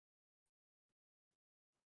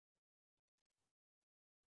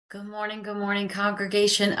Good morning,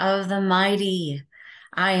 congregation of the mighty.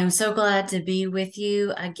 I am so glad to be with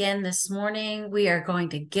you again this morning. We are going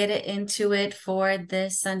to get it into it for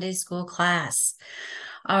this Sunday school class.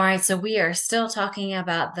 All right, so we are still talking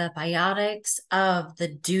about the biotics of the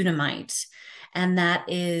Dunamite, and that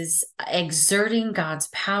is exerting God's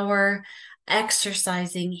power,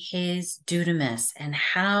 exercising his dunamis, and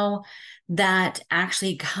how that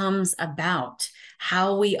actually comes about,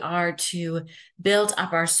 how we are to build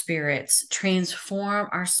up our spirits, transform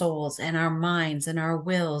our souls and our minds and our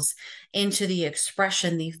wills into the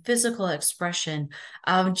expression, the physical expression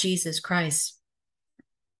of Jesus Christ,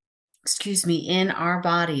 in our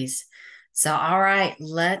bodies. So, all right,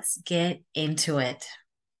 let's get into it.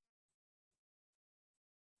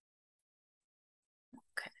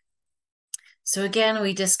 Okay. So again,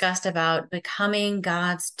 we discussed about becoming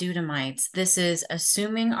God's Dunamites. This is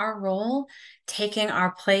assuming our role, taking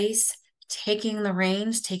our place, taking the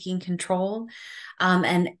reins, taking control,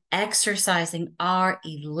 and exercising our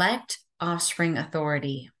elect offspring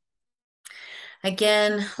authority.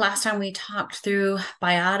 Again, last time we talked through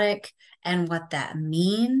biotic and what that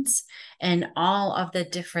means and all of the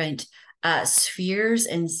different spheres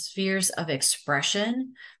and spheres of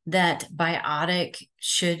expression that biotic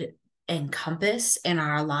should encompass in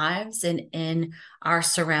our lives and in our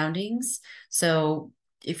surroundings. So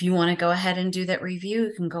if you want to go ahead and do that review,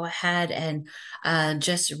 you can go ahead and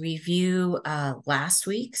just review last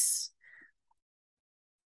week's.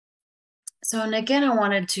 So, and again, I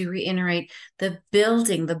wanted to reiterate the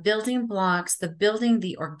building blocks,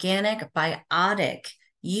 the organic biotic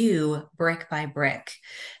you brick by brick.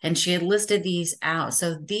 And she had listed these out.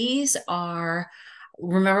 So these are,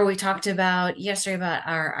 remember we talked about yesterday about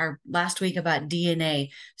our last week about DNA.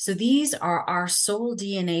 So these are our soul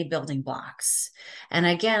DNA building blocks. And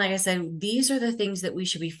again, like I said, these are the things that we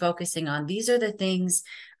should be focusing on. These are the things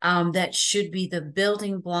that should be the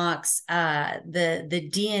building blocks, the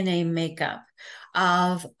DNA makeup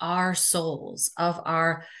of our souls, of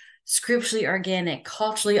our scripturally organic,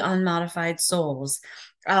 culturally unmodified souls,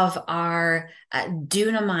 of our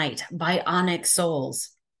Dunamite, bionic souls.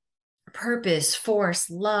 Purpose, force,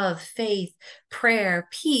 love, faith, prayer,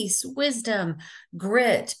 peace, wisdom,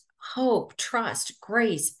 grit, hope, trust,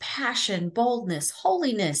 grace, passion, boldness,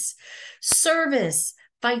 holiness, service,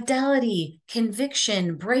 fidelity,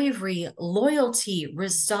 conviction, bravery, loyalty,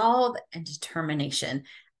 resolve, and determination.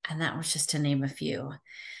 And that was just to name a few.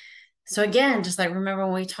 So again, just like remember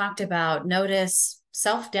when we talked about, notice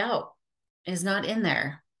self-doubt is not in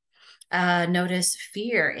there. Notice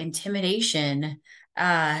fear, intimidation,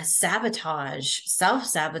 sabotage,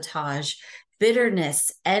 self-sabotage,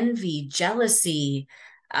 bitterness, envy, jealousy,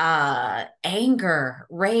 anger,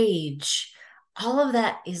 rage. All of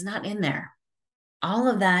that is not in there. All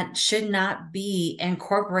of that should not be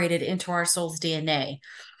incorporated into our soul's DNA,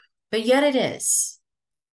 but yet it is.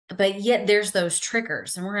 But yet there's those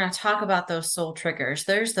triggers, and we're going to talk about those soul triggers.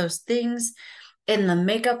 There's those things in the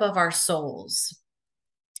makeup of our souls.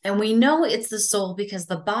 And we know it's the soul because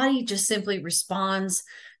the body just simply responds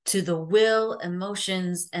to the will,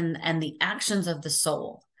 emotions, and the actions of the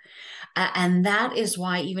soul. And that is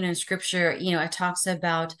why even in scripture, it talks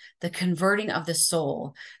about the converting of the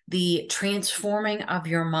soul, the transforming of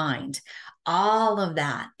your mind. All of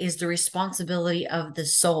that is the responsibility of the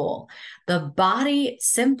soul. The body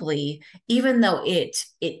simply, even though it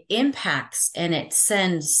impacts and it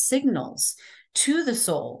sends signals to the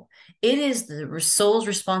soul, it is the soul's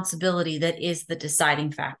responsibility that is the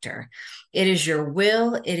deciding factor. It is your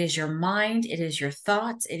will, it is your mind, it is your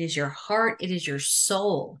thoughts, it is your heart, it is your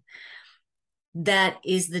soul that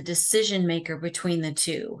is the decision maker between the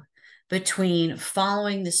two, between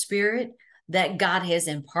following the spirit that God has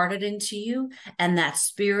imparted into you and that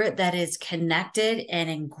spirit that is connected and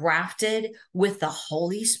engrafted with the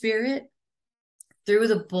Holy Spirit through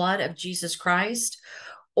the blood of Jesus Christ,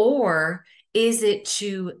 or is it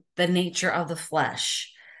to the nature of the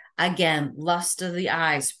flesh? Again, lust of the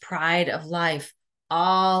eyes, pride of life,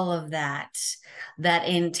 all of that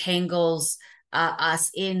entangles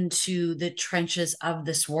us into the trenches of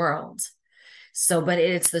this world. So, but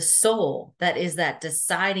it's the soul that is that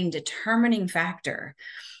deciding, determining factor.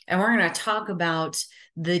 And we're going to talk about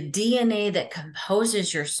the DNA that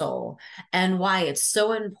composes your soul and why it's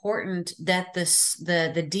so important that the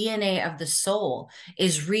DNA of the soul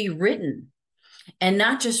is rewritten, and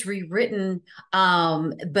not just rewritten,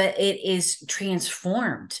 but it is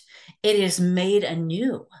transformed. It is made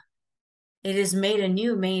anew. It is made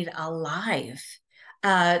anew, made alive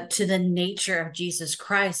to the nature of Jesus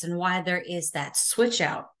Christ, and why there is that switch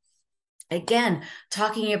out. Again,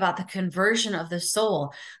 talking about the conversion of the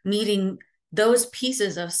soul, meaning those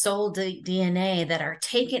pieces of soul DNA that are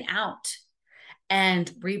taken out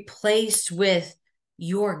and replaced with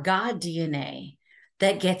your God DNA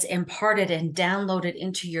that gets imparted and downloaded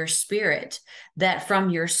into your spirit, that from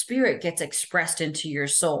your spirit gets expressed into your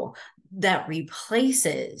soul, that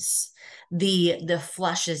replaces the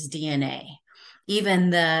flush's DNA, even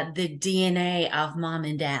the DNA of mom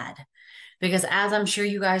and dad. Because as I'm sure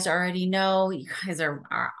you guys already know, you guys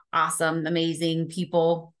are awesome, amazing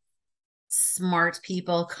people, smart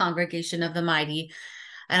people, congregation of the mighty.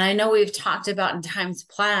 And I know we've talked about in times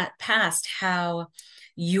past how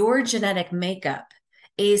your genetic makeup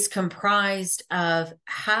is comprised of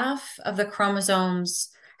half of your chromosomes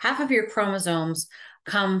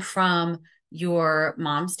come from your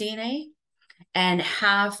mom's DNA, and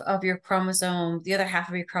the other half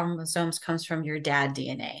of your chromosomes comes from your dad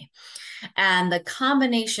DNA. And the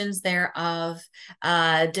combinations thereof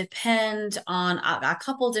depend on a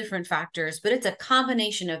couple different factors, but it's a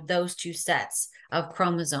combination of those two sets of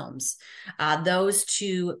chromosomes, those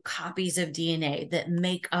two copies of DNA that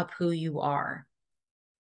make up who you are.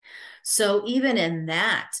 So even in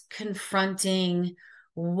that, confronting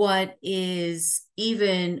what is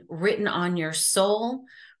even written on your soul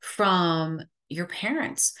from your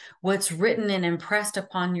parents, what's written and impressed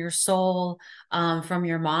upon your soul from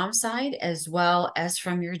your mom's side as well as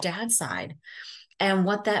from your dad's side, and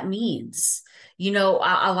what that means. A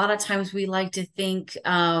lot of times we like to think,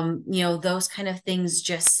 those kind of things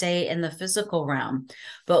just stay in the physical realm.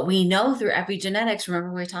 But we know through epigenetics,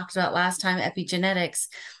 remember we talked about last time, epigenetics,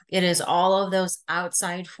 it is all of those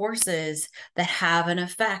outside forces that have an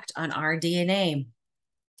effect on our DNA.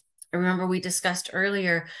 Remember we discussed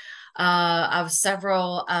earlier of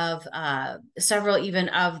several even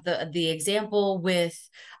of the example with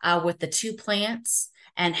the two plants,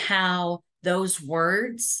 and how those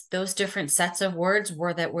words, those different sets of words,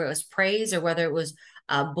 whether it was praise or whether it was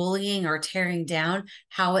bullying or tearing down,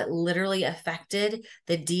 how it literally affected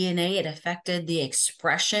the DNA. It affected the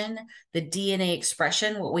DNA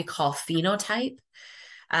expression, what we call phenotype.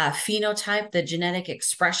 The genetic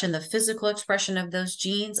expression, the physical expression of those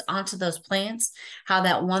genes onto those plants, how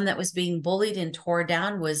that one that was being bullied and tore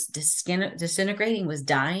down was disintegrating, was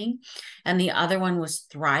dying, and the other one was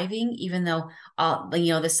thriving, even though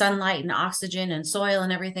the sunlight and oxygen and soil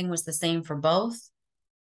and everything was the same for both.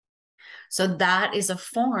 So that is a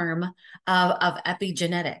form of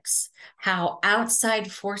epigenetics, how outside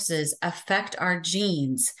forces affect our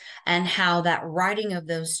genes, and how that writing of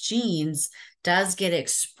those genes does get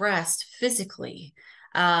expressed physically,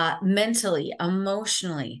 mentally,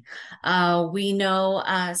 emotionally. We know,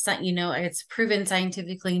 it's proven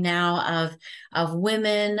scientifically now of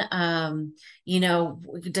women,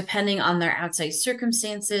 depending on their outside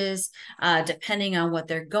circumstances, depending on what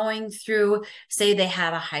they're going through, say they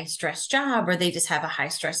have a high stress job, or they just have a high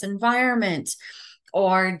stress environment,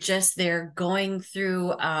 or just they're going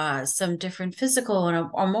through some different physical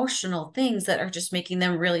and emotional things that are just making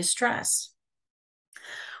them really stressed.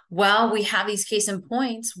 Well, we have these case in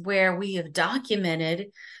points where we have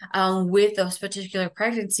documented with those particular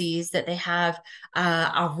pregnancies that they have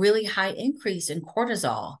a really high increase in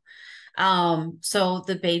cortisol. So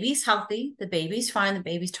the baby's healthy, the baby's fine, the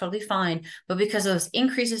baby's totally fine. But because of those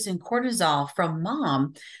increases in cortisol from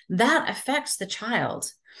mom, that affects the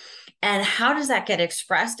child. And how does that get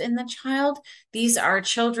expressed in the child? These are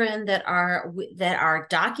children that are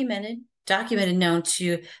documented, known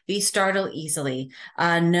to be startled easily,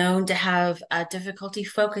 known to have difficulty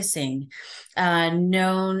focusing,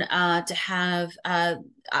 known to have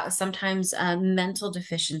sometimes mental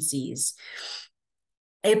deficiencies.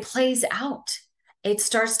 It plays out. It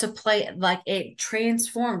starts to play, like it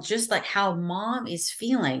transforms, just like how mom is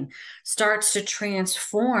feeling starts to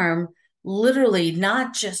transform, literally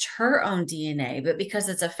not just her own DNA, but because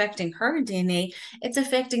it's affecting her DNA, it's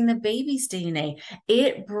affecting the baby's DNA.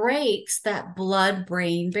 It breaks that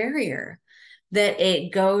blood-brain barrier, that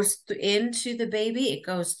it goes into the baby, it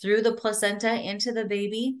goes through the placenta into the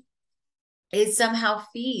baby. It somehow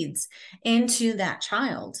feeds into that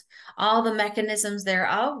child. All the mechanisms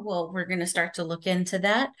thereof, well, we're going to start to look into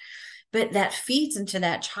that, but that feeds into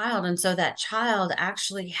that child. And so that child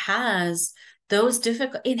actually has those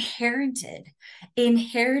inherited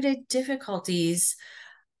difficulties,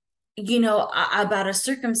 about a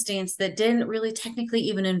circumstance that didn't really technically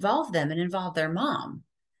even involve them and involve their mom.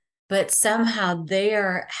 But somehow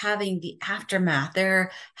they're having the aftermath,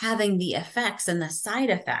 they're having the effects and the side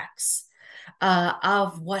effects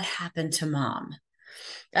of what happened to mom.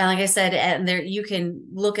 And like I said, and there you can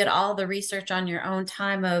look at all the research on your own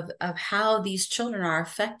time of how these children are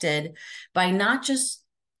affected by not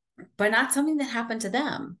something that happened to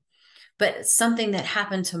them, but something that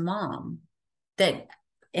happened to mom that,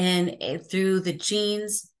 and through the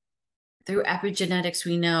genes, through epigenetics,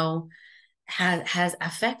 we know has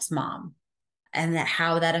affects mom, and that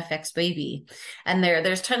how that affects baby. And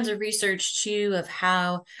there's tons of research too of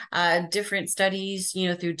how different studies,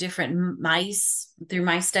 through different mice, through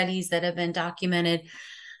mice studies that have been documented.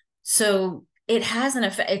 So it has an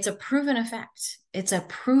effect. It's a proven effect. It's a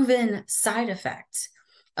proven side effect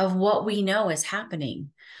of what we know is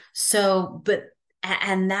happening. So,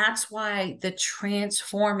 and that's why the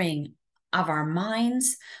transforming of our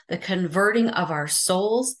minds, the converting of our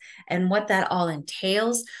souls, and what that all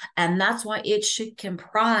entails. And that's why it should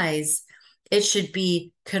comprise, it should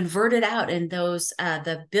be converted out in those,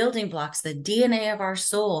 the building blocks, the DNA of our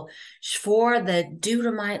soul for the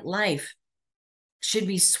Dunamite life should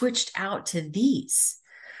be switched out to these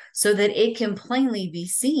so that it can plainly be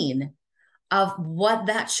seen of what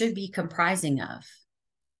that should be comprising of.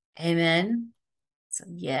 Amen. So,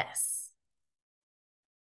 yes.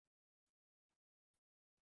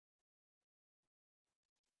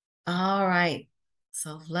 All right.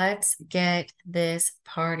 So let's get this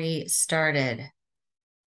party started.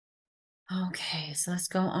 Okay, so let's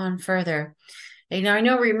go on further. Now, I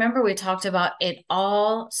know, remember, we talked about it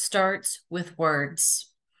all starts with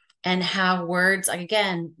words, and how words,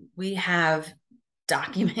 again, we have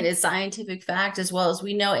documented scientific fact, as well as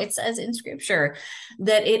we know it says in scripture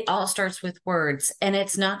that it all starts with words. And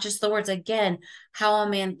it's not just the words. Again, how a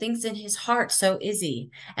man thinks in his heart, so is he.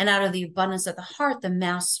 And out of the abundance of the heart, the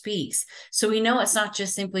mouth speaks. So we know it's not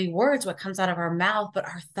just simply words, what comes out of our mouth, but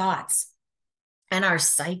our thoughts and our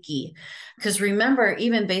psyche. Because remember,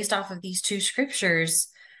 even based off of these two scriptures,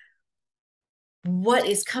 what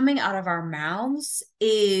is coming out of our mouths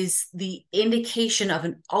is the indication of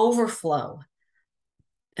an overflow,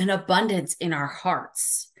 an abundance in our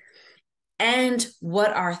hearts. And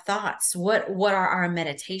what our thoughts, what are our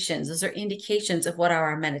meditations? Those are indications of what are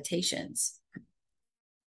our meditations.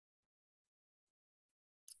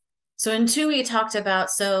 So in 2, we talked about,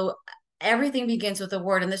 so everything begins with a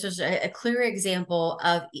word. And this is a clear example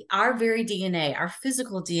of our very DNA, our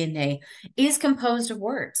physical DNA is composed of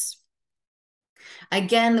words.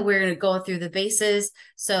 Again, we're going to go through the bases.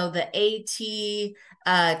 So the AT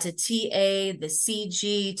to TA, the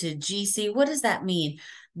CG to GC, what does that mean?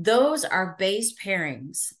 Those are base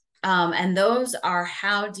pairings. And those are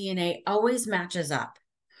how DNA always matches up.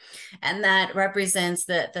 And that represents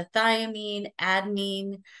the thiamine,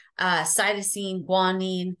 adenine, cytosine,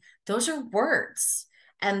 guanine. Those are words.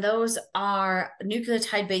 And those are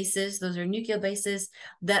nucleotide bases. Those are nucleobases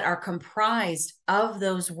that are comprised of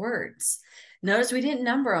those words. Notice we didn't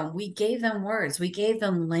number them. We gave them words. We gave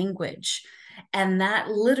them language. And that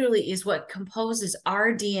literally is what composes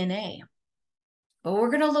our DNA. But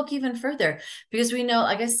we're going to look even further, because we know,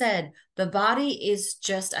 like I said, the body is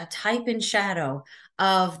just a type and shadow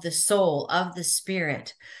of the soul, of the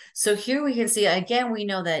spirit. So here we can see, again, we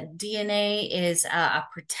know that DNA is a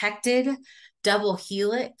protected double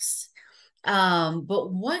helix.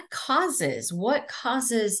 But what causes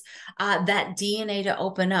that DNA to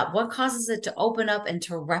open up? What causes it to open up and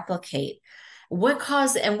to replicate? What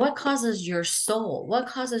causes your soul? What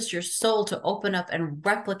causes your soul to open up and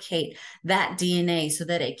replicate that DNA so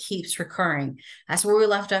that it keeps recurring? That's where we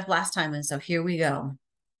left off last time. And so here we go.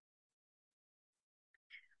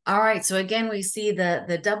 All right, so again, we see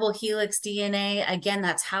the double helix DNA. Again,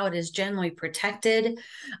 that's how it is generally protected.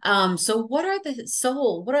 So what are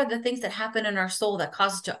the things that happen in our soul that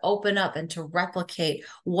cause it to open up and to replicate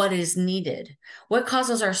what is needed? What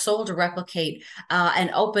causes our soul to replicate and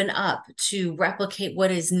open up to replicate what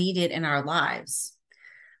is needed in our lives?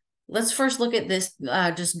 Let's first look at this,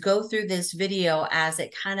 just go through this video as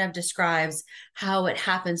it kind of describes how it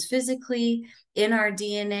happens physically in our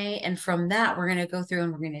DNA. And from that, we're going to go through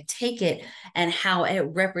and we're going to take it and how it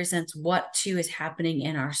represents what too is happening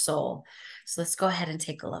in our soul. So let's go ahead and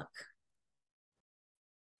take a look.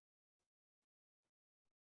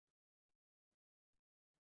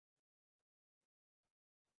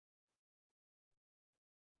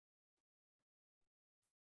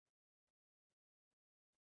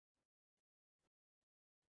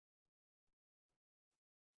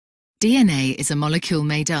 DNA is a molecule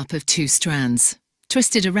made up of 2 strands,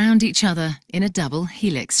 twisted around each other in a double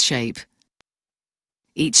helix shape.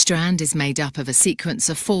 Each strand is made up of a sequence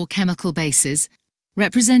of 4 chemical bases,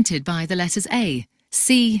 represented by the letters A,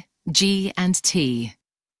 C, G, and T.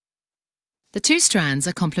 The 2 strands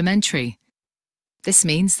are complementary. This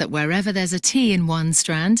means that wherever there's a T in one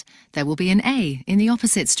strand, there will be an A in the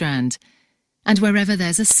opposite strand, and wherever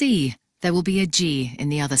there's a C, there will be a G in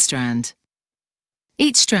the other strand.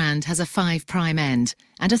 Each strand has a 5' end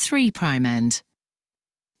and a 3' end.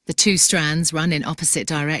 The two strands run in opposite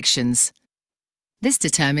directions. This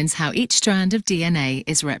determines how each strand of DNA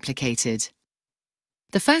is replicated.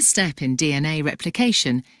 The first step in DNA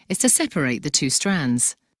replication is to separate the two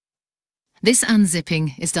strands. This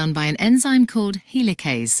unzipping is done by an enzyme called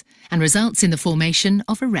helicase and results in the formation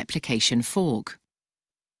of a replication fork.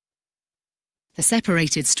 The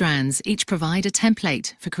separated strands each provide a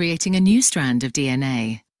template for creating a new strand of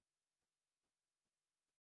DNA.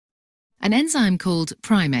 An enzyme called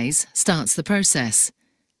primase starts the process.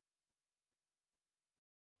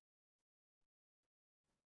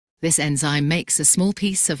 This enzyme makes a small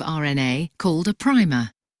piece of RNA called a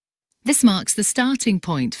primer. This marks the starting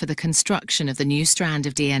point for the construction of the new strand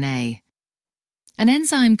of DNA. An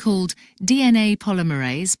enzyme called DNA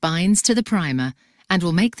polymerase binds to the primer and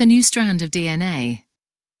will make the new strand of DNA.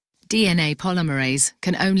 DNA polymerase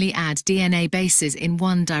can only add DNA bases in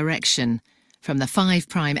one direction, from the 5'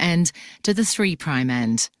 end to the 3'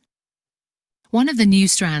 end. One of the new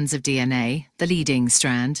strands of DNA, the leading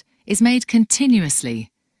strand, is made continuously,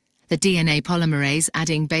 the DNA polymerase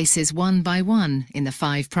adding bases one by one in the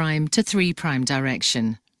 5' to 3'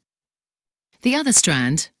 direction. The other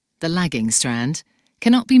strand, the lagging strand,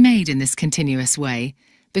 cannot be made in this continuous way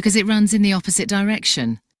because it runs in the opposite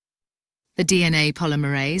direction. The DNA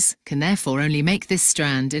polymerase can therefore only make this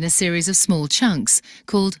strand in a series of small chunks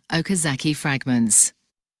called Okazaki fragments.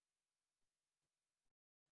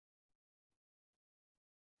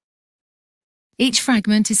 Each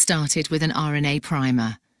fragment is started with an RNA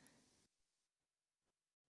primer.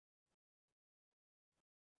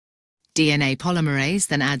 DNA polymerase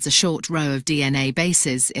then adds a short row of DNA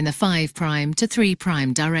bases in the 5' to 3'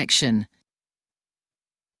 direction.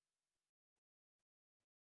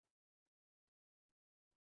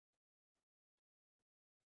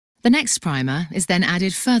 The next primer is then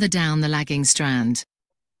added further down the lagging strand.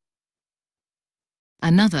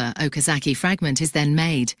 Another Okazaki fragment is then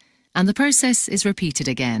made, and the process is repeated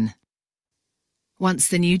again. Once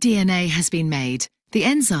the new DNA has been made, the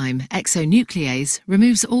enzyme exonuclease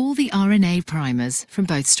removes all the RNA primers from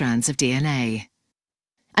both strands of DNA.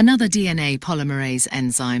 Another DNA polymerase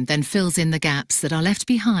enzyme then fills in the gaps that are left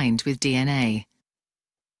behind with DNA.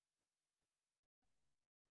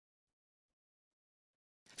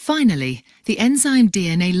 Finally, the enzyme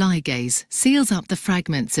DNA ligase seals up the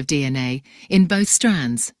fragments of DNA in both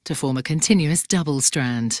strands to form a continuous double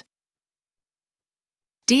strand.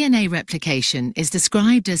 DNA replication is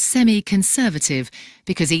described as semi-conservative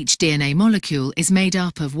because each DNA molecule is made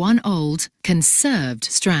up of one old, conserved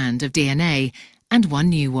strand of DNA and one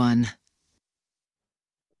new one.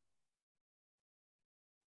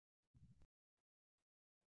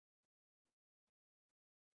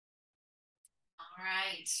 All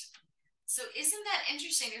right. So isn't that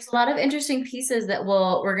interesting? There's a lot of interesting pieces that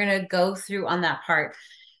we're going to go through on that part.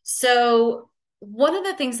 So one of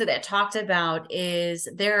the things that it talked about is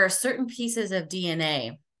there are certain pieces of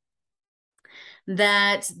DNA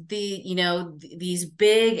that these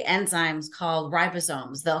big enzymes called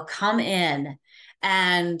ribosomes, they'll come in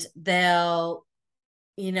and they'll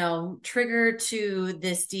trigger to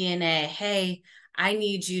this DNA, hey, I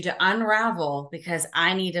need you to unravel because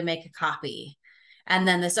I need to make a copy. And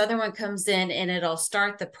then this other one comes in and it'll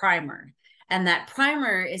start the primer. And that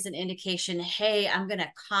primer is an indication, hey, I'm going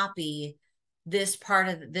to copy this part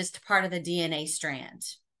of the DNA strand.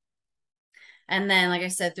 And then, like I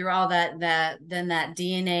said, through all then that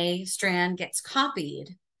DNA strand gets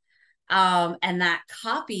copied. And that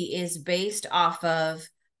copy is based off of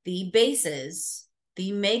the bases,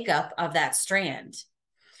 the makeup of that strand.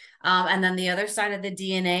 And then the other side of the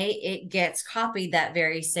DNA, it gets copied that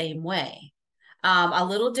very same way. A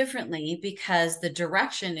little differently because the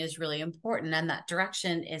direction is really important, and that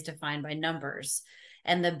direction is defined by numbers.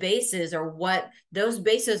 And the bases are what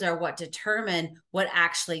determine what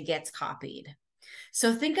actually gets copied.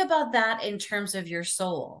 So think about that in terms of your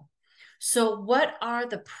soul. So what are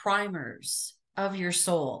the primers of your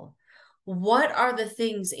soul? What are the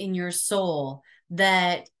things in your soul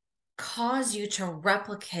that cause you to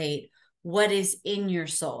replicate what is in your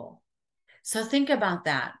soul? So think about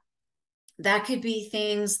that. That could be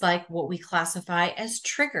things like what we classify as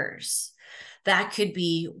triggers. That could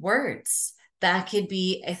be words. That could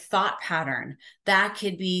be a thought pattern. That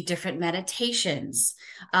could be different meditations.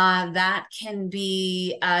 That can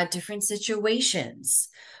be different situations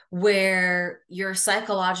where your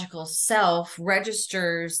psychological self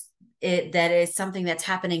registers it that is something that's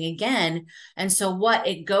happening again. And so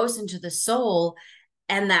it goes into the soul,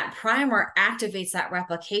 and that primer activates that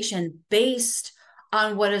replication based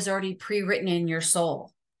on what is already pre-written in your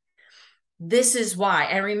soul. This is why.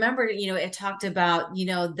 And remember, it talked about,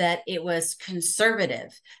 that it was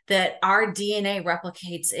conservative, that our DNA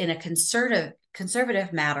replicates in a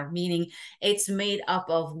conservative matter, meaning it's made up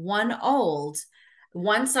of one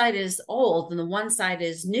side is old and the one side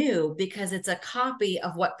is new because it's a copy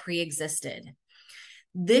of what pre-existed.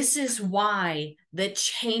 This is why the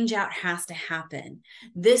change out has to happen.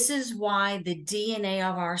 This is why the DNA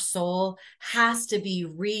of our soul has to be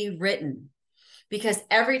rewritten, because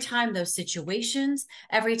every time those situations,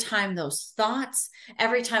 every time those thoughts,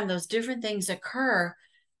 every time those different things occur,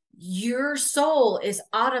 your soul is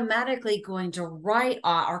automatically going to write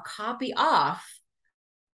or copy off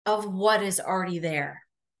of what is already there.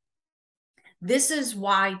 This is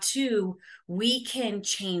why, too, we can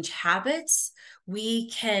change habits. We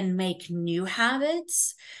can make new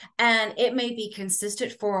habits, and it may be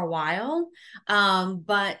consistent for a while,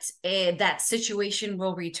 but that situation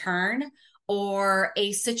will return, or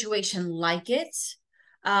a situation like it,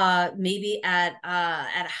 maybe at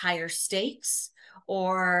higher stakes,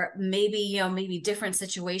 or maybe different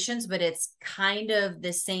situations, but it's kind of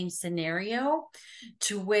the same scenario,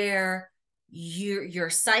 to where your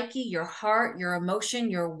psyche, your heart, your emotion,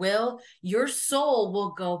 your will, your soul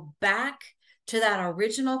will go back to that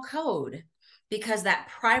original code, because that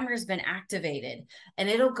primer has been activated, and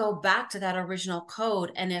it'll go back to that original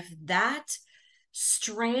code. And if that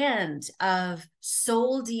strand of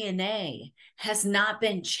soul DNA has not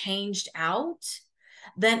been changed out,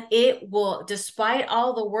 then it will, despite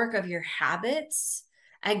all the work of your habits,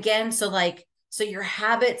 again, so your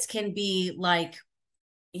habits can be like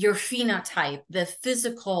your phenotype, the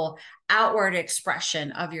physical outward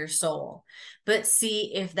expression of your soul. But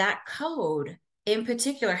see, if that code in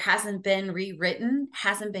particular hasn't been rewritten,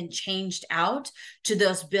 hasn't been changed out to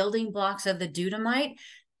those building blocks of the Dunamite,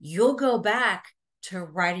 you'll go back to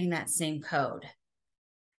writing that same code.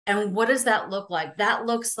 And what does that look like? That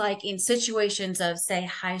looks like in situations of, say,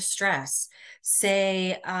 high stress,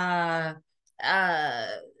 say,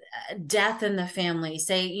 death in the family,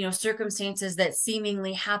 say, circumstances that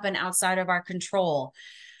seemingly happen outside of our control,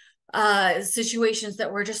 situations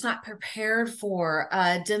that we're just not prepared for,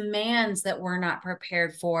 demands that we're not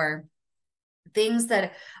prepared for, things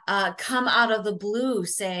that come out of the blue,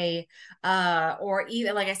 say, or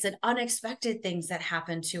even, like I said, unexpected things that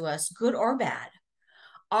happen to us, good or bad.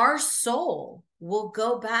 Our soul will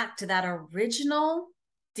go back to that original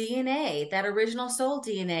DNA, that original soul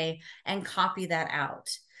DNA, and copy that out.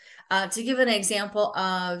 To give an example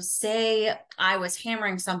of, say, I was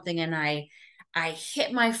hammering something and I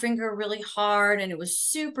hit my finger really hard and it was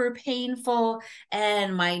super painful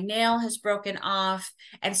and my nail has broken off.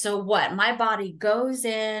 And so what? My body goes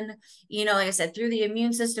in, like I said, through the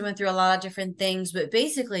immune system and through a lot of different things, but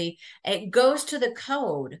basically it goes to the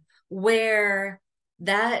code where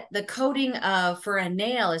that the coding for a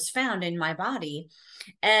nail is found in my body,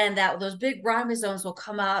 and that those big ribosomes will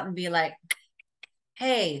come out and be like,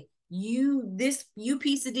 hey, you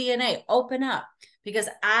piece of DNA, open up, because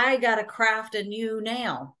I gotta craft a new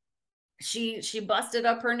nail. She busted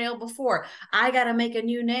up her nail before. I got to make a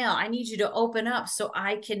new nail. I need you to open up so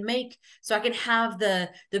I can have the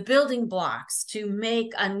building blocks to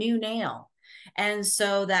make a new nail. And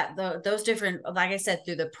so that those different, like I said,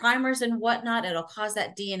 through the primers and whatnot, it'll cause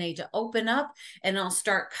that DNA to open up and it'll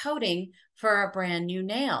start coding for a brand new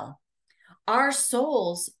nail. Our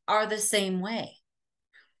souls are the same way.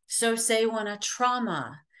 So say when a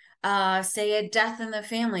trauma, say a death in the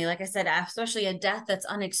family, like I said, especially a death that's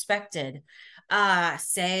unexpected,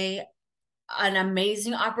 say an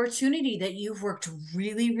amazing opportunity that you've worked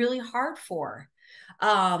really, really hard for,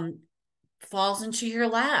 falls into your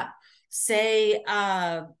lap. Say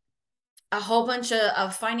a whole bunch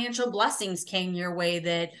of financial blessings came your way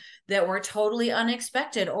that were totally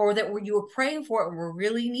unexpected, or that you were praying for and were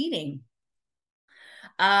really needing.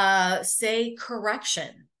 Say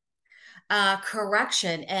correction.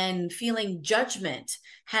 Correction and feeling judgment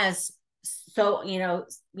has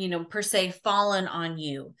per se fallen on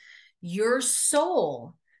you. Your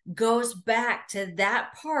soul goes back to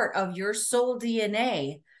that part of your soul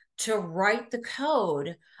DNA to write the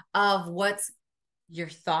code of what's your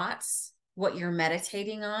thoughts, what you're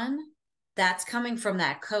meditating on. That's coming from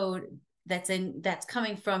that code that's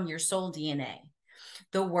coming from your soul DNA.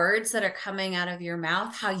 The words that are coming out of your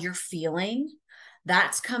mouth, how you're feeling,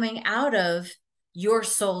 that's coming out of your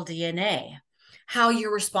soul DNA. How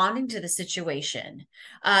you're responding to the situation.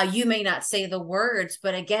 You may not say the words,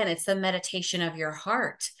 but again, it's the meditation of your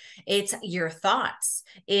heart. It's your thoughts.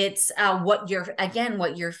 It's what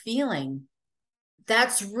you're feeling.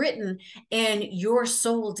 That's written in your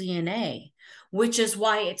soul DNA, which is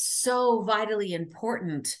why it's so vitally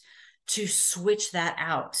important to switch that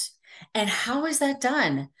out. And how is that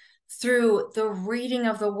done? Through the reading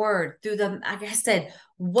of the word, through the, like I said,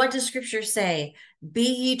 what does scripture say? Be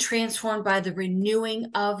ye transformed by the renewing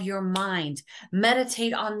of your mind.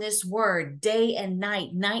 Meditate on this word day and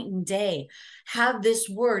night, night and day. Have this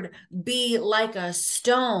word be like a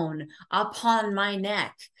stone upon my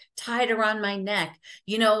neck, tied around my neck.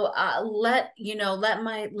 Let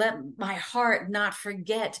my heart not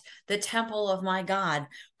forget the temple of my God.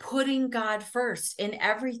 Putting God first in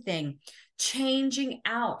everything, changing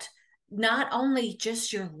out not only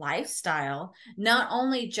just your lifestyle, not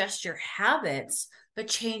only just your habits, but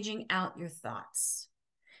changing out your thoughts,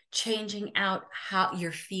 changing out how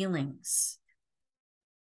your feelings.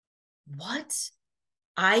 What?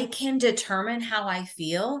 I can determine how I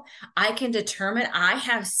feel. I can determine, I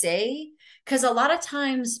have say, because a lot of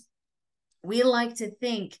times we like to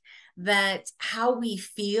think that how we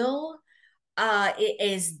feel it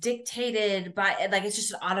is dictated by, like, it's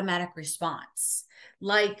just an automatic response,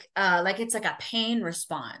 like it's like a pain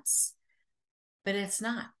response, but it's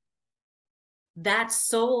not. That's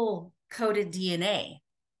soul coded DNA.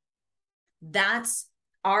 That's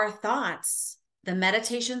our thoughts, the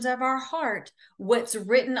meditations of our heart, what's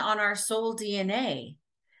written on our soul DNA.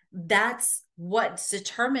 That's what's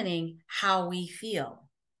determining how we feel.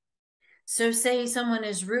 So say someone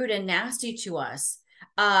is rude and nasty to us,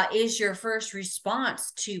 is your first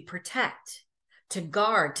response to protect, to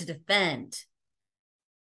guard, to defend?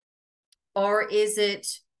 Or is it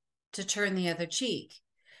to turn the other cheek?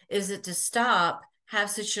 Is it to stop, have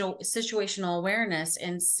situational awareness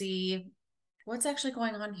and see what's actually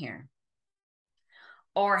going on here?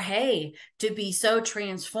 Or, hey, to be so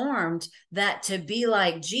transformed that to be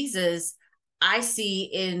like Jesus, I see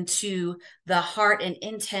into the heart and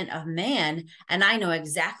intent of man, and I know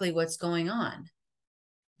exactly what's going on.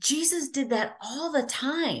 Jesus did that all the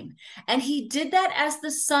time, and he did that as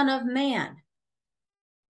the Son of Man.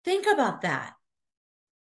 Think about that.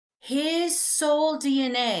 His soul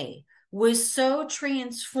DNA was so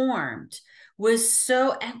transformed,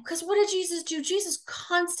 because what did Jesus do? Jesus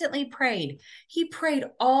constantly prayed. He prayed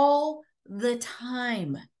all the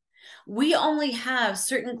time. We only have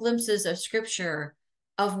certain glimpses of scripture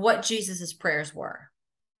of what Jesus's prayers were.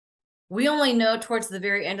 We only know towards the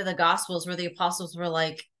very end of the Gospels where the apostles were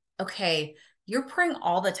like, okay, you're praying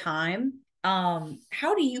all the time.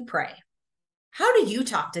 How do you pray? How do you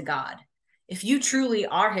talk to God? If you truly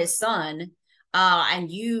are his son,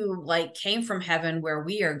 and you like came from heaven where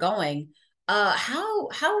we are going, how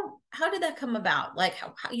did that come about? Like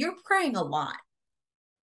how you're praying a lot.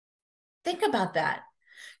 Think about that.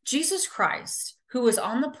 Jesus Christ, who was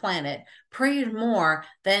on the planet, prayed more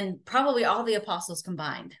than probably all the apostles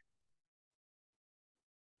combined.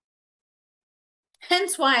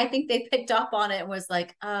 Hence why I think they picked up on it and was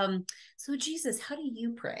like, so Jesus, how do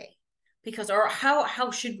you pray? Or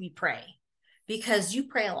how should we pray? Because you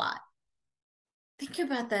pray a lot. Think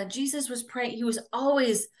about that. Jesus was praying. He was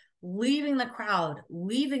always leaving the crowd,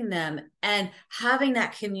 leaving them, and having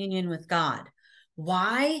that communion with God.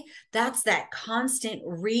 Why? That's that constant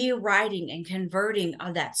rewriting and converting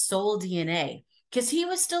of that soul DNA, because he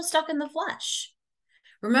was still stuck in the flesh.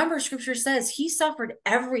 Remember, scripture says he suffered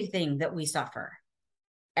everything that we suffer.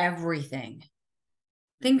 Everything.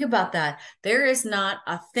 Think about that. There is not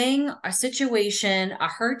a thing, a situation, a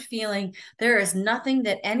hurt feeling. There is nothing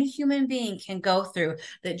that any human being can go through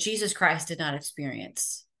that Jesus Christ did not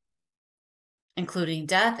experience, including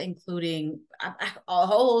death, including a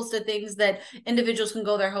whole host of things that individuals can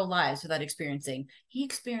go their whole lives without experiencing. He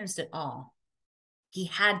experienced it all. He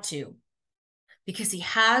had to, because he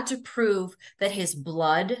had to prove that his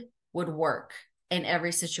blood would work in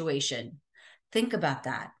every situation. Think about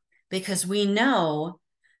that, because we know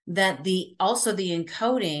that the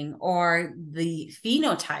encoding or the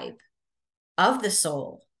phenotype of the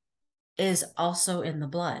soul is also in the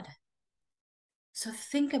blood. So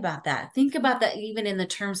think about that. Think about that even in the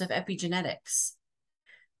terms of epigenetics.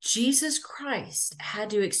 Jesus Christ had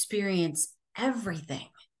to experience everything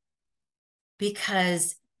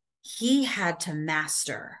because he had to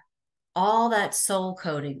master all that soul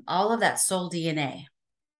coding, all of that soul DNA,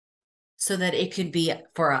 so that it could be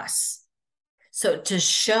for us. So to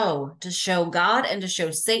show God and to show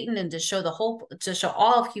Satan and to show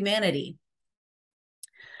all of humanity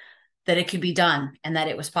that it could be done and that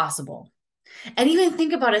it was possible. And even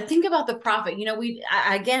think about it. Think about the prophet.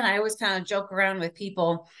 I always kind of joke around with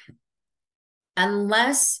people.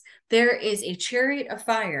 Unless there is a chariot of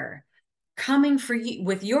fire coming for you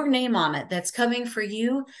with your name on it, that's coming for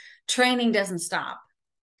you, training doesn't stop.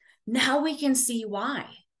 Now we can see why.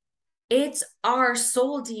 It's our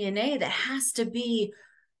soul DNA that has to be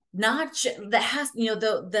not that has,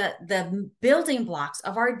 the building blocks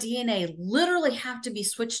of our DNA literally have to be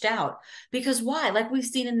switched out. Because why? Like we've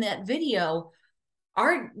seen in that video,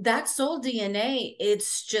 that soul DNA,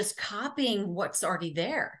 it's just copying what's already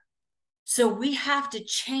there. So we have to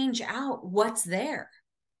change out what's there.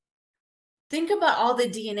 Think about all the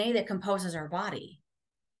DNA that composes our body.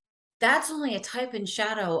 That's only a type and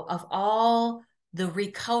shadow of all the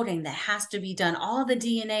recoding that has to be done, all the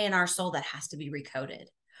DNA in our soul that has to be recoded.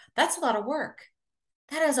 That's a lot of work.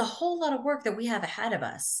 That is a whole lot of work that we have ahead of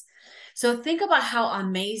us. So think about how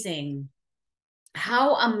amazing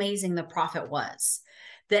the prophet was,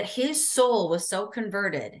 that his soul was so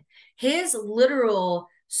converted. His literal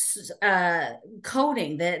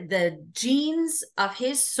coding, the genes of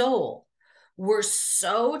his soul were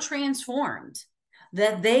so transformed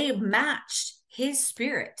that they matched his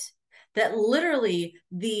spirit, that literally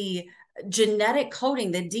the genetic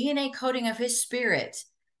coding, the DNA coding of his spirit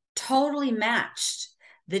totally matched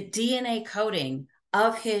the DNA coding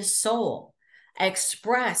of his soul.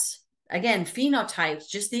 Express, again, phenotypes,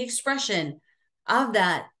 just the expression of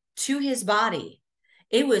that to his body.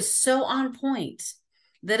 It was so on point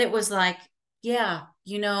that it was like, yeah,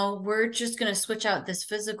 we're just going to switch out this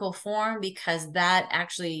physical form, because that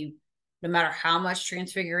actually, no matter how much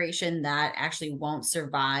transfiguration, that actually won't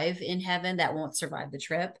survive in heaven. That won't survive the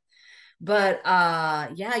trip. But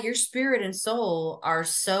yeah, your spirit and soul are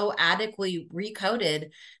so adequately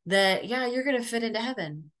recoded that, yeah, you're going to fit into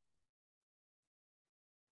heaven.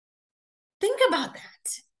 Think about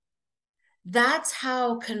that. That's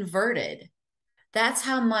how converted, that's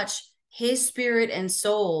how much his spirit and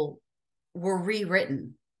soul were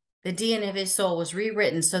rewritten. The DNA of his soul was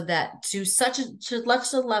rewritten so that to such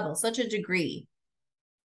a level, such a degree,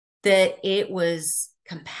 that it was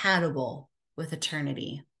compatible with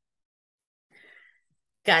eternity.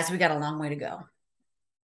 Guys, we got a long way to go.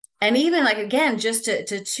 And even like, again, just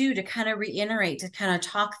to kind of reiterate, to kind of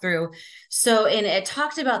talk through. So, and it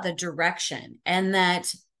talked about the direction, and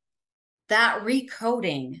that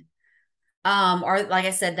recoding, or like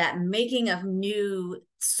I said, that making of new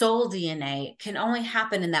soul DNA can only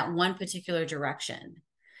happen in that one particular direction.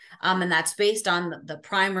 And that's based on the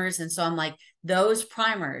primers. And so I'm like, those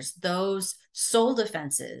primers, those soul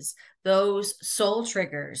defenses, those soul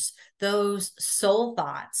triggers, those soul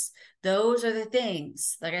thoughts, those are the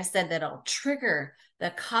things, like I said, that'll trigger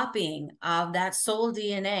the copying of that soul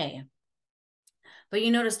DNA. But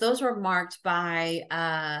you notice those were marked by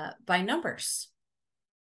numbers.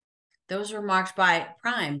 Those were marked by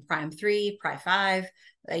prime 3, prime 5,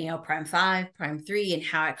 prime 5, prime 3, and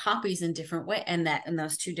how it copies in different way, and that in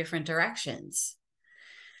those two different directions.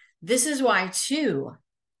 This is why too,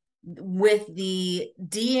 with the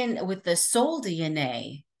soul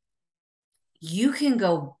DNA, you can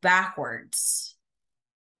go backwards,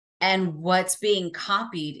 and what's being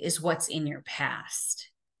copied is what's in your past.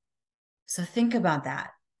 So think about that,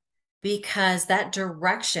 because that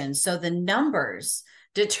direction, so the numbers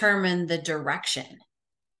determine the direction,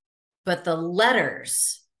 but the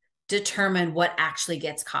letters determine what actually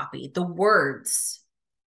gets copied. The words,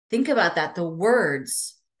 think about that. The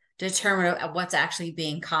words determine what's actually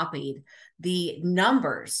being copied. The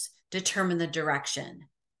numbers determine the direction.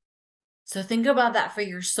 So think about that for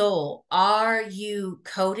your soul. Are you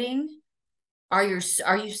coding? Are you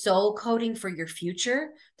soul coding for your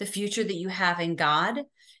future, the future that you have in God?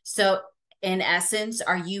 So in essence,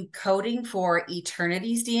 are you coding for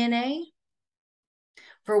eternity's DNA?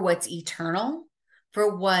 For what's eternal,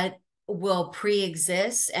 for what will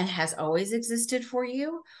pre-exist and has always existed for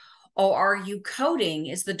you? Or are you coding,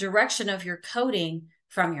 is the direction of your coding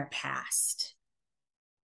from your past?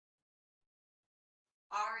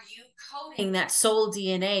 Are you coding that soul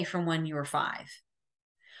DNA from when you were 5?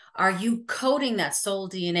 Are you coding that soul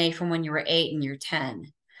DNA from when you were 8 and you're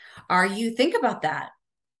 10? Think about that.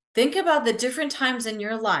 Think about the different times in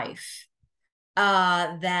your life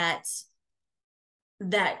that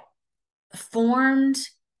formed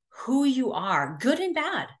who you are, good and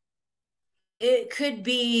bad. It could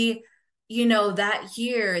be, that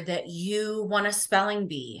year that you won a spelling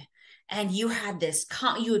bee, and you had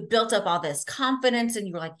you had built up all this confidence, and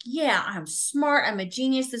you were like, yeah, I'm smart, I'm a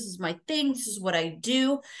genius, this is my thing, this is what I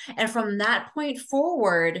do. And from that point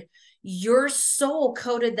forward, your soul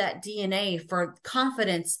coded that DNA for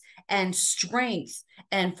confidence and strength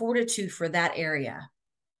and fortitude for that area.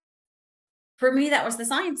 For me, that was the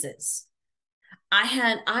sciences.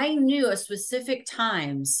 I knew a specific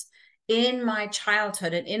times in my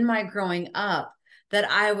childhood and in my growing up that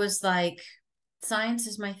I was like, science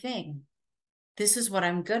is my thing. This is what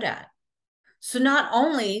I'm good at. So not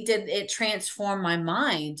only did it transform my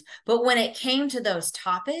mind, but when it came to those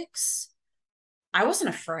topics, I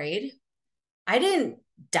wasn't afraid. I didn't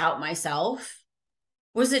doubt myself.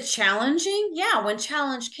 Was it challenging? Yeah, when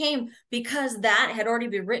challenge came, because that had already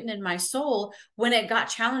been written in my soul, when it got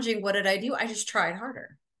challenging, what did I do? I just tried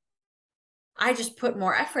harder. I just put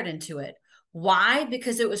more effort into it. Why?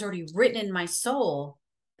 Because it was already written in my soul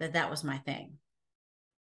that that was my thing.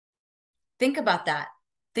 Think about that.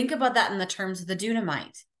 Think about that in the terms of the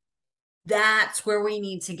Dunamite. That's where we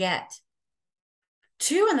need to get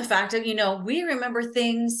to. And the fact that, we remember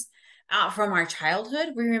things from our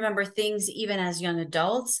childhood. We remember things even as young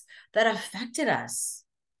adults that affected us,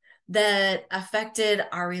 that affected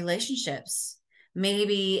our relationships,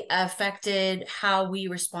 maybe affected how we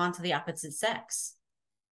respond to the opposite sex.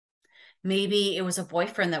 Maybe it was a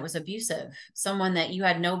boyfriend that was abusive, someone that you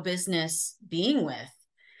had no business being with.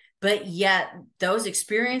 But yet, those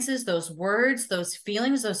experiences, those words, those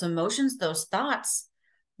feelings, those emotions, those thoughts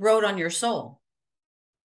wrote on your soul.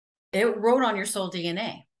 It wrote on your soul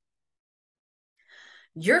DNA.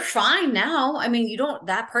 You're fine now. I mean,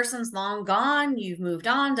 that person's long gone. You've moved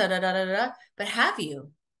on, da da da da da. But have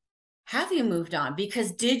you? Have you moved on?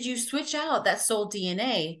 Because did you switch out that soul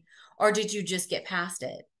DNA, or did you just get past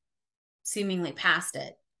it, seemingly past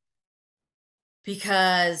it?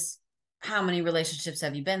 Because how many relationships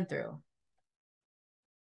have you been through?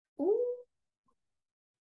 Ooh,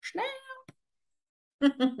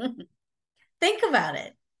 think about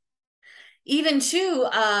it. Even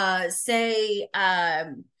to say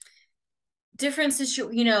different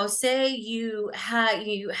say you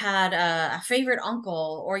had a favorite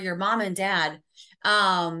uncle or your mom and dad.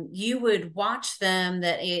 You would watch them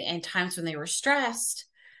that in times when they were stressed,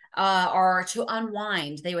 or to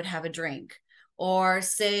unwind, they would have a drink. Or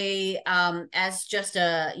say, as just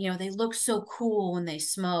they look so cool when they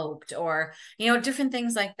smoked, or different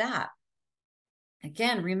things like that.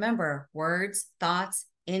 Again, remember, words, thoughts,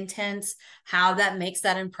 intents, how that makes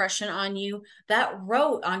that impression on you, that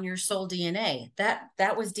wrote on your soul DNA.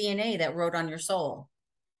 That was DNA that wrote on your soul.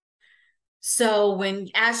 So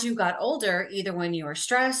as you got older, either when you were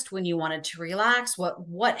stressed, when you wanted to relax,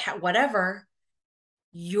 whatever,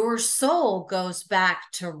 your soul goes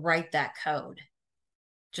back to write that code,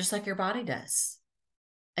 just like your body does.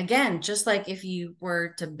 Again, just like if you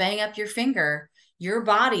were to bang up your finger, your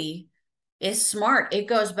body is smart. It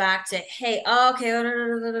goes back to, hey, okay,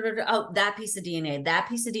 oh, that piece of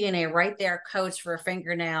DNA right there codes for a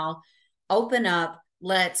fingernail. Open up.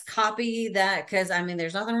 Let's copy that, because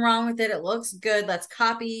there's nothing wrong with it. It looks good. Let's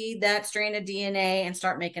copy that strand of DNA and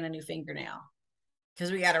start making a new fingernail,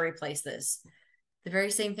 because we got to replace this. The very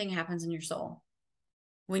same thing happens in your soul.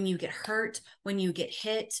 When you get hurt, when you get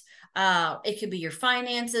hit, it could be your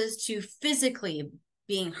finances, to physically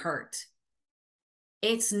being hurt.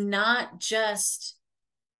 It's not just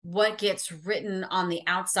what gets written on the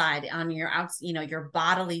outside, on your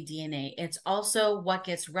bodily DNA. It's also what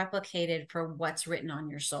gets replicated for what's written on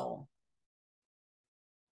your soul.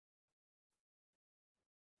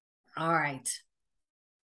 All right.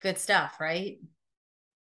 Good stuff, right?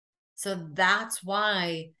 So that's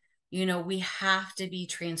why, we have to be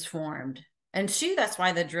transformed. And two, that's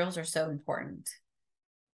why the drills are so important.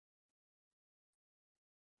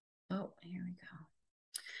 Oh, here we go.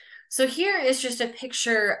 So here is just a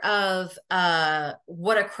picture of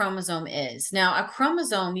what a chromosome is. Now, a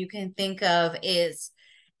chromosome you can think of is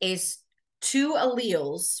two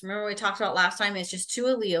alleles. Remember we talked about last time? It's just two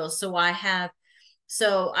alleles.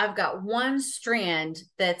 So I've got one strand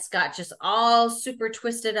that's got just all super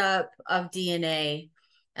twisted up of DNA,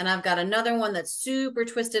 and I've got another one that's super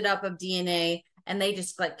twisted up of DNA, and they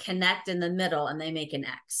just like connect in the middle and they make an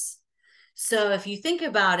X. So if you think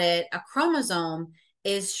about it, a chromosome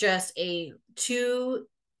is just two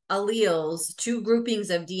alleles, two groupings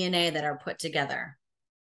of DNA that are put together.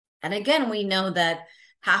 And again, we know that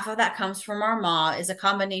half of that comes from our ma, is a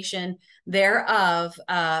combination thereof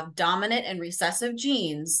of dominant and recessive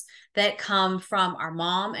genes that come from our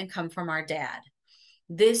mom and come from our dad.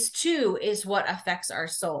 This too is what affects our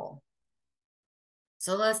soul.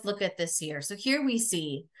 So let's look at this here. So here we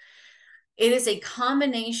see it is a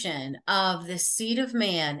combination of the seed of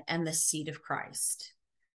man and the seed of Christ.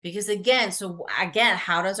 Because again,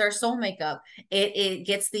 how does our soul make up? It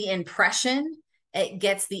gets the impression, it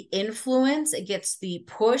gets the influence, it gets the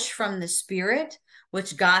push from the Spirit,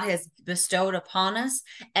 which God has bestowed upon us,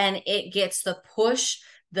 and it gets the push,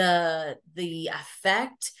 the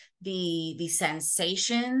effect, the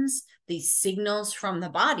sensations, the signals from the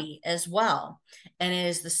body as well. And it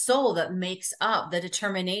is the soul that makes up the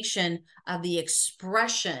determination of the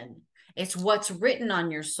expression It's what's written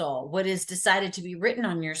on your soul, what is decided to be written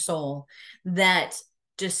on your soul that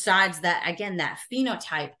decides that, again, that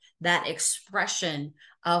phenotype, that expression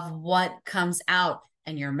of what comes out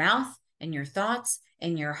in your mouth, in your thoughts,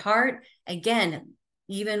 in your heart. Again,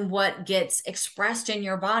 even what gets expressed in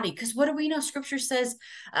your body. Because what do we know? Scripture says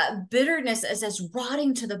bitterness is as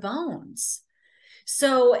rotting to the bones.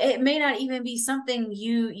 So it may not even be something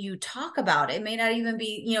you talk about. It may not even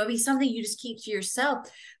be, be something you just keep to yourself.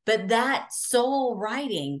 But that soul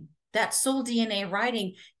writing, that soul DNA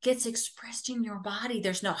writing gets expressed in your body.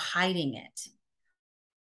 There's no hiding it.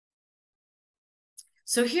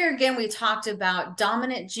 So here again, we talked about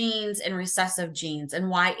dominant genes and recessive genes and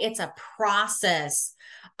why it's a process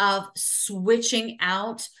of switching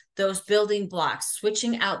out those building blocks,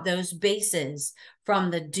 switching out those bases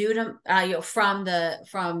from from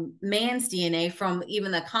man's DNA, from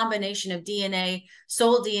even the combination of DNA,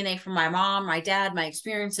 soul DNA from my mom, my dad, my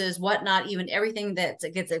experiences, whatnot, even everything that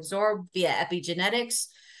gets absorbed via epigenetics,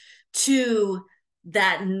 to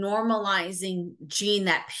that normalizing gene,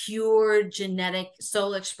 that pure genetic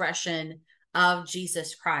soul expression of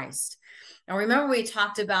Jesus Christ. And remember, we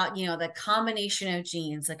talked about, the combination of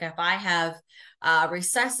genes. Like if I have a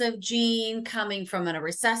recessive gene coming from a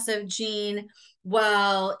recessive gene,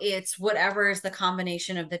 well, it's whatever is the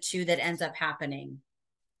combination of the two that ends up happening.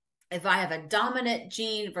 If I have a dominant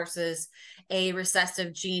gene versus a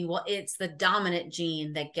recessive gene, well, it's the dominant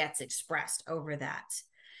gene that gets expressed over that.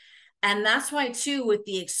 And that's why, too, with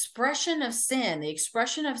the expression of sin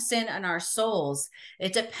in our souls,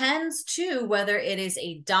 it depends, too, whether it is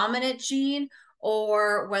a dominant gene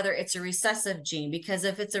or whether it's a recessive gene. Because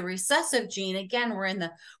if it's a recessive gene, again, we're in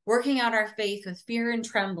the working out our faith with fear and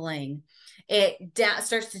trembling. It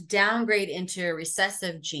starts to downgrade into a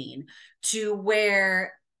recessive gene to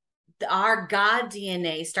where our God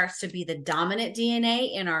DNA starts to be the dominant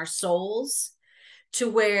DNA in our souls, to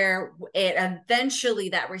where it eventually,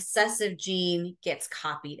 that recessive gene gets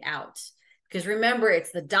copied out. Because remember,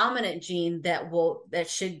 it's the dominant gene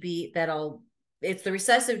it's the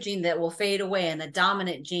recessive gene that will fade away, and the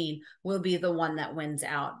dominant gene will be the one that wins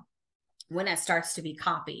out when it starts to be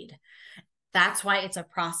copied. That's why it's a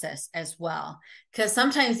process as well. Because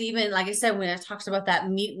sometimes, even like I said, when it talks about that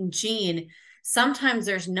mutant gene, sometimes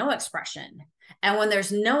there's no expression. And when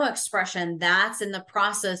there's no expression, that's in the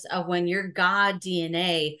process of when your God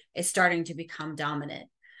DNA is starting to become dominant.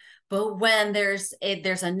 But when there's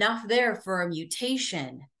enough there for a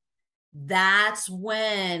mutation, that's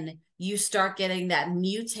when you start getting that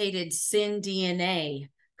mutated sin DNA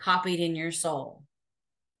copied in your soul.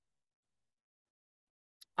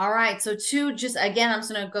 All right. So just again, I'm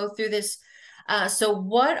just going to go through this. So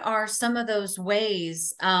what are some of those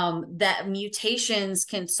ways that mutations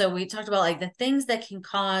can, so we talked about like the things that can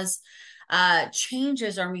cause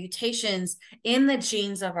changes or mutations in the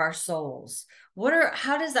genes of our souls.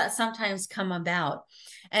 How does that sometimes come about?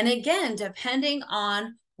 And again, depending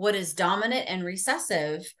on what is dominant and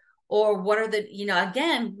recessive, or what are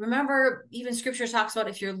again, remember, even scripture talks about,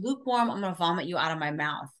 if you're lukewarm, I'm going to vomit you out of my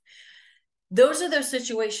mouth. Those are those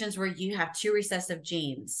situations where you have two recessive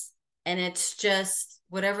genes, and it's just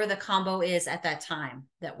whatever the combo is at that time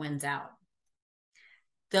that wins out.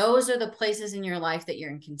 Those are the places in your life that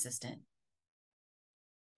you're inconsistent.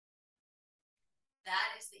 That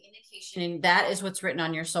is the indication, and that is what's written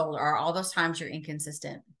on your soul, are all those times you're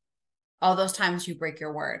inconsistent. All those times you break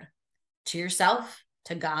your word to yourself,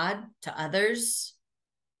 to God, to others.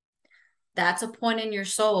 That's a point in your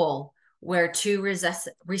soul where two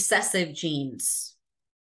recessive genes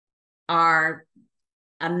are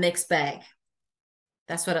a mixed bag.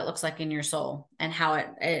 That's what it looks like in your soul, and how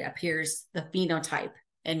it appears, the phenotype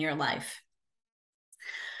in your life.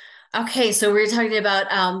 Okay, so we're talking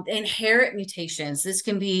about inherent mutations. This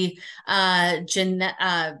can be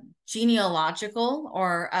genealogical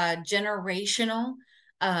or generational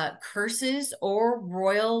curses or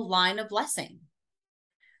royal line of blessing.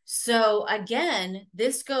 So again,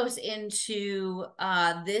 this goes into,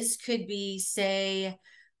 this could be, say,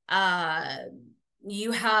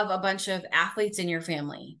 you have a bunch of athletes in your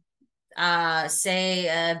family,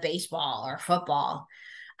 say baseball or football.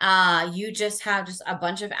 You just have just a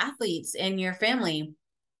bunch of athletes in your family,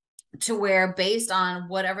 to where, based on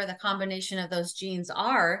whatever the combination of those genes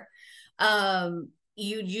are,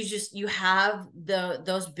 you have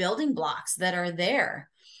those building blocks that are there.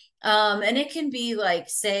 And it can be like,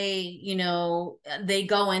 say, they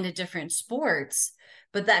go into different sports,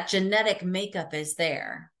 but that genetic makeup is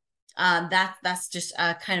there. That's just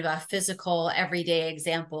a kind of a physical, everyday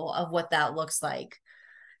example of what that looks like.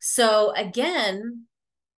 So again,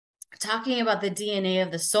 talking about the DNA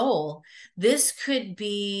of the soul, this could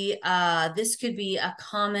be a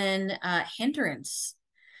common hindrance,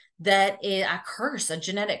 that is a curse, a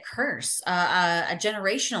genetic curse, a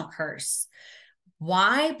generational curse.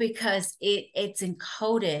 Why? Because it's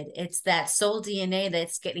encoded. It's that soul DNA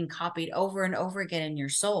that's getting copied over and over again in your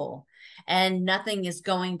soul, and nothing is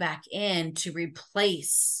going back in to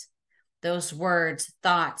replace those words,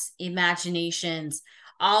 thoughts, imaginations,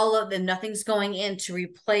 all of them. Nothing's going in to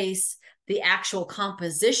replace the actual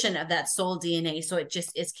composition of that soul DNA. So it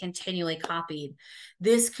just is continually copied.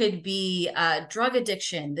 This could be drug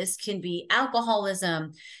addiction. This can be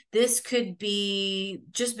alcoholism. This could be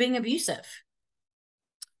just being abusive.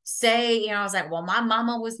 Say, I was like, well, my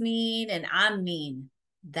mama was mean and I'm mean.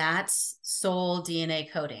 That's soul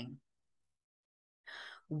DNA coding.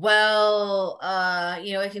 Well,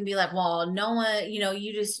 it can be like, well, no one,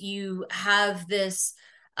 you have this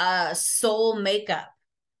soul makeup,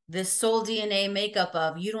 this soul DNA makeup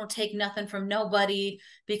of, you don't take nothing from nobody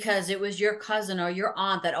because it was your cousin or your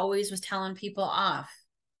aunt that always was telling people off.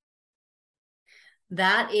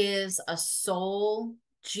 That is a soul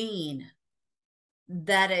gene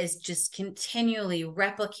that is just continually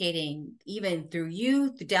replicating, even through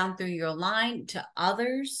you, down through your line to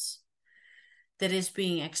others, that is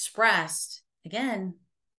being expressed. Again,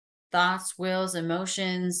 thoughts, wills,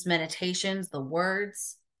 emotions, meditations, the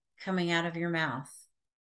words coming out of your mouth.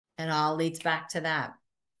 It all leads back to that.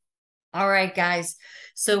 All right, guys.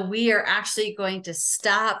 So we are actually going to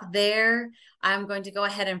stop there. I'm going to go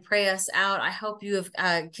ahead and pray us out. I hope you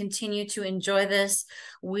have continued to enjoy this.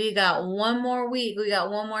 We got one more week. We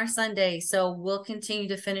got one more Sunday. So we'll continue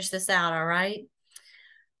to finish this out. All right.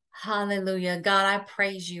 Hallelujah. God, I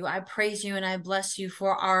praise you. I praise you and I bless you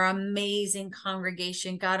for our amazing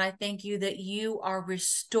congregation. God, I thank you that you are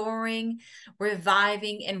restoring,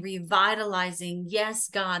 reviving, and revitalizing. Yes,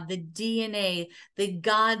 God, the DNA, the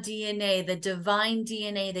God DNA, the divine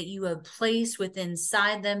DNA that you have placed within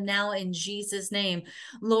inside them now in Jesus' name.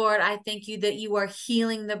 Lord, I thank you that you are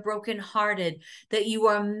healing the brokenhearted, that you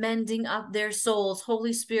are mending up their souls.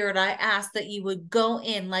 Holy Spirit, I ask that you would go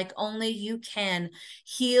in like only you can.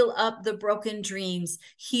 Heal up the broken dreams,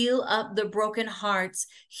 heal up the broken hearts,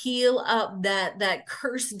 heal up that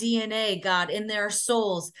cursed DNA, God, in their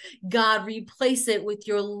souls. God, replace it with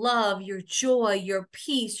your love, your joy, your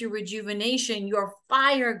peace, your rejuvenation, your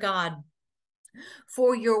fire, God,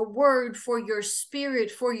 for your word, for your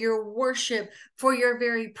spirit, for your worship, for your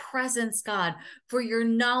very presence, God, for your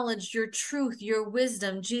knowledge, your truth, your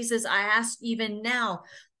wisdom. Jesus, I ask even now,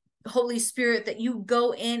 Holy Spirit, that you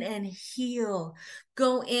go in and heal,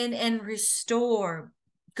 go in and restore,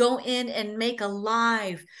 go in and make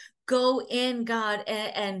alive, go in, God,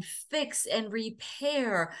 and fix and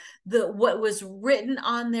repair what was written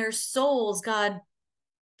on their souls, God.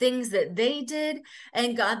 Things that they did,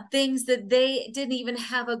 and God, things that they didn't even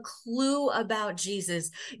have a clue about, Jesus.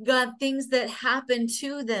 God, things that happened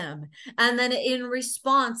to them, and then in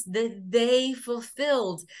response that they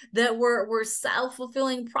fulfilled, that were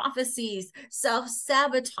self-fulfilling prophecies,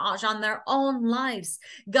 self-sabotage on their own lives.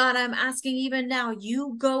 God, I'm asking even now,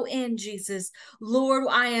 you go in, Jesus. Lord,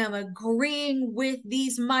 I am agreeing with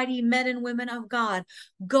these mighty men and women of God.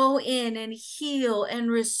 Go in and heal and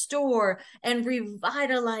restore and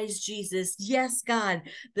revitalize, Jesus. Yes, God,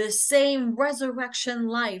 the same resurrection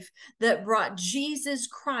life that brought Jesus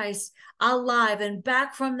Christ alive and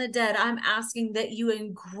back from the dead. I'm asking that you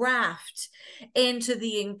engraft into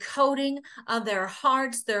the encoding of their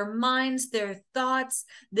hearts, their minds, their thoughts,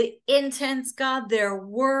 the intents, God, their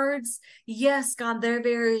words. Yes, God, their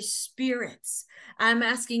very spirits. I'm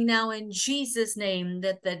asking now in Jesus' name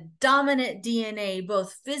that the dominant DNA,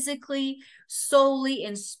 both physically, soully,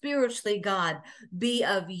 and spiritually, God, be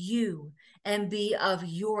of you and be of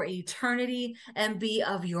your eternity and be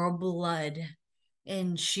of your blood.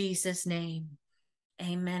 In Jesus' name,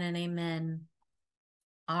 amen and amen.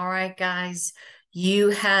 All right, guys, you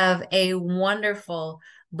have a wonderful,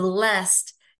 blessed,